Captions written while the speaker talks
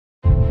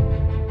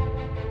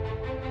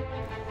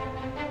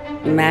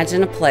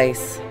Imagine a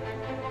place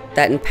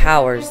that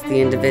empowers the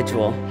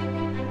individual.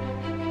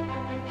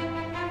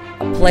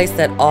 A place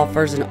that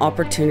offers an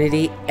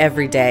opportunity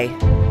every day.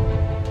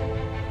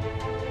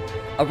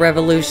 A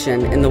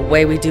revolution in the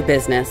way we do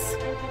business.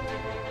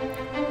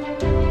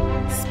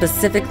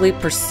 Specifically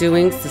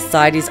pursuing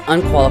society's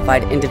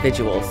unqualified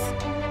individuals.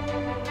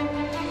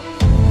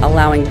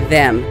 Allowing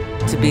them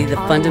to be the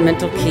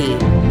fundamental key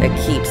that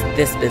keeps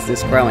this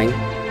business growing.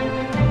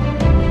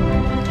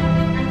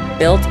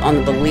 Built on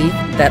the belief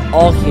that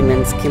all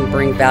humans can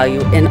bring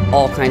value in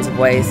all kinds of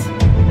ways.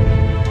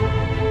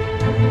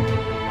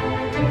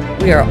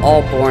 We are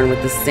all born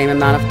with the same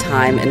amount of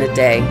time in a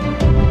day.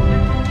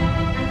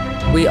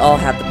 We all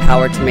have the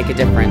power to make a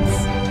difference.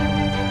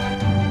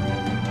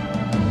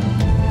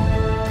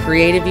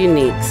 Creative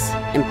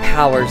Uniques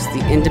empowers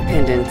the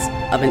independence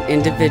of an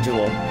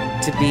individual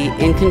to be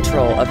in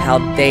control of how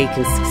they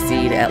can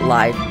succeed at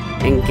life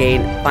and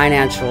gain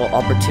financial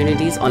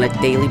opportunities on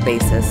a daily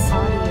basis.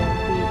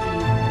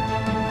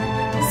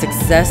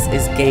 Success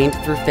is gained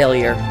through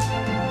failure.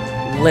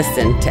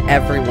 Listen to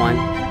everyone,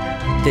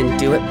 then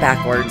do it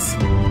backwards.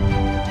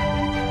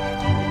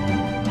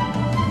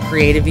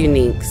 Creative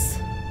Uniques.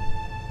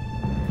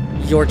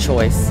 Your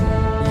choice,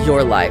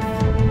 your life,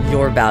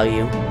 your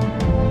value.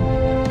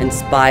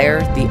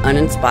 Inspire the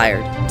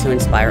uninspired to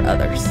inspire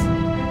others.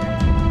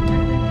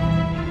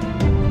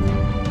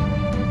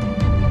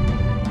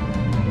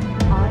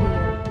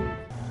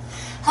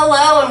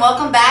 Hello and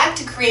welcome back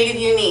to Creative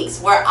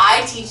Uniques, where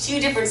I teach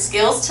you different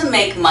skills to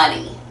make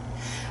money.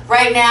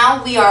 Right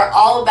now we are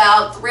all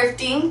about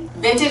thrifting,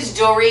 vintage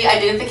jewelry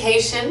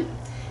identification,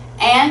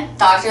 and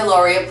Dr.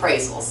 Lori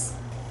appraisals.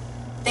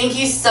 Thank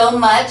you so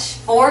much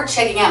for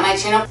checking out my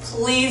channel.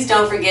 Please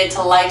don't forget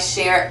to like,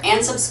 share,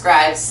 and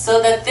subscribe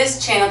so that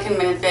this channel can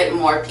benefit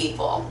more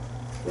people.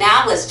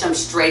 Now let's jump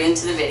straight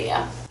into the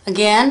video.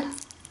 Again,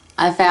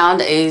 I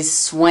found a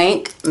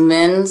swank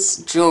men's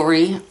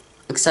jewelry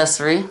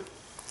accessory.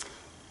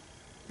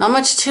 Not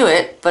much to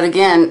it, but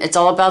again, it's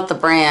all about the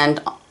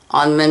brand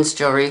on men's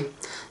jewelry.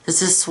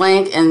 This is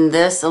swank, and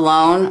this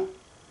alone,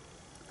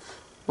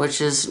 which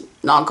is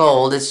not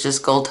gold, it's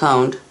just gold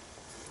toned,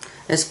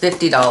 is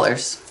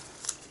 $50.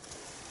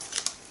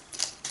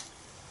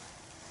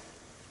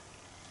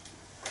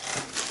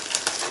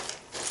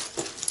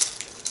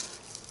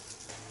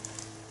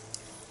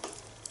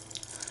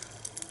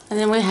 And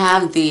then we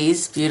have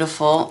these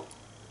beautiful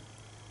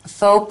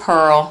faux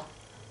pearl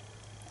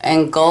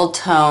and gold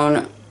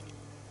tone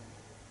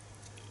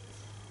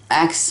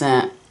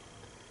accent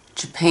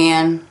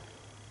Japan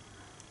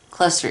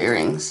cluster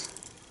earrings,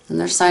 and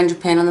they're signed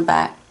Japan on the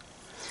back.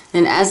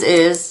 And as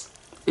is,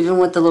 even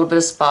with the little bit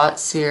of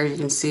spots here, you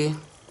can see,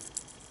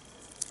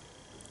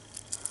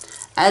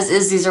 as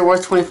is, these are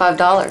worth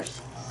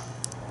 $25,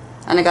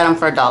 and I got them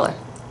for $1.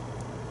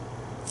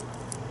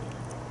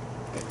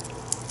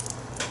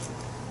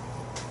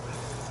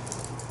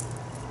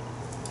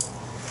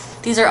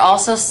 These are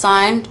also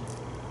signed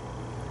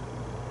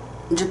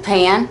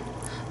Japan,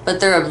 but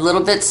they're a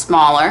little bit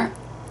smaller.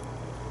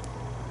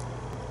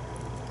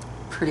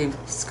 Pretty,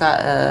 it's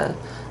got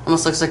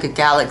almost looks like a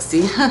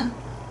galaxy.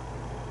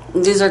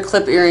 These are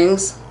clip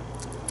earrings,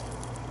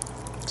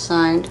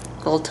 signed,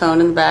 gold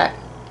tone in the back,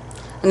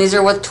 and these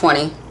are worth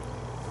 $20.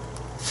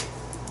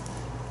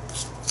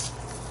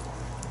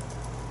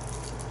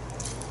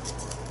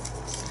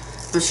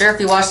 I'm sure if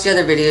you watched the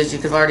other videos, you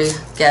could have already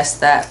guessed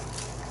that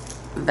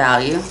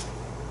value.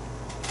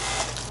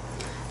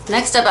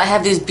 Next up, I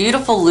have these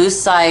beautiful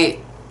lucite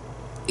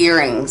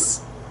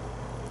earrings.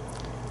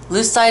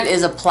 Lucite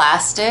is a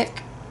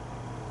plastic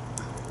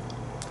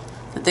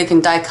that they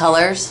can dye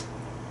colors.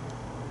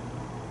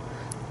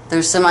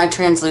 They're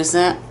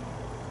semi-translucent.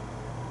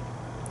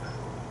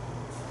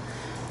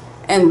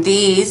 And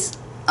these,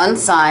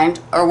 unsigned,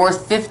 are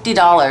worth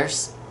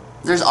 $50.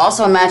 There's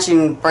also a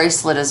matching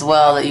bracelet as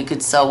well that you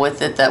could sell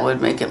with it that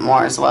would make it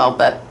more as well,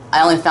 but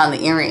I only found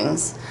the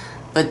earrings.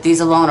 But these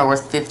alone are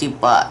worth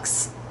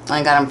 $50.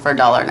 I got them for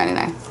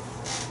 $1.99.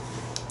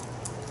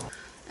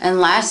 And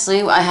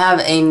lastly, I have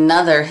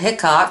another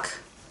Hickok,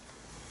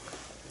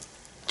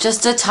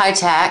 just a tie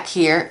tack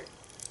here,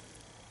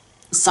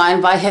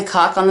 signed by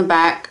Hickok on the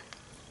back.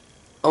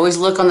 Always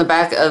look on the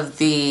back of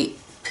the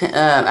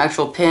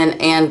actual pin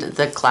and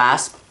the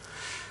clasp.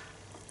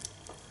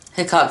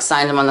 Hickok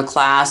signed them on the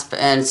clasp,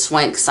 and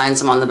Swank signs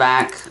them on the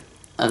back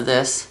of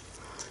this.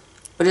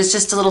 But it's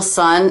just a little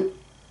sun.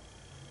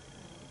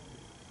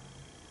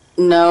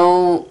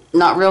 No,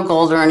 not real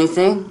gold or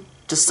anything,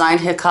 just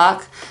signed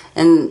Hickok,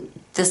 and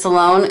this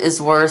alone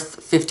is worth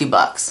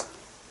 $50.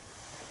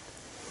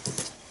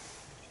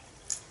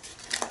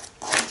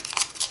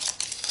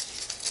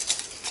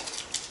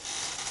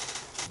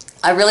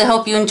 I really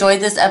hope you enjoyed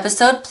this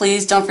episode.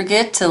 Please don't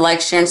forget to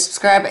like, share, and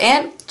subscribe,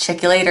 and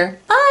check you later.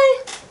 Bye.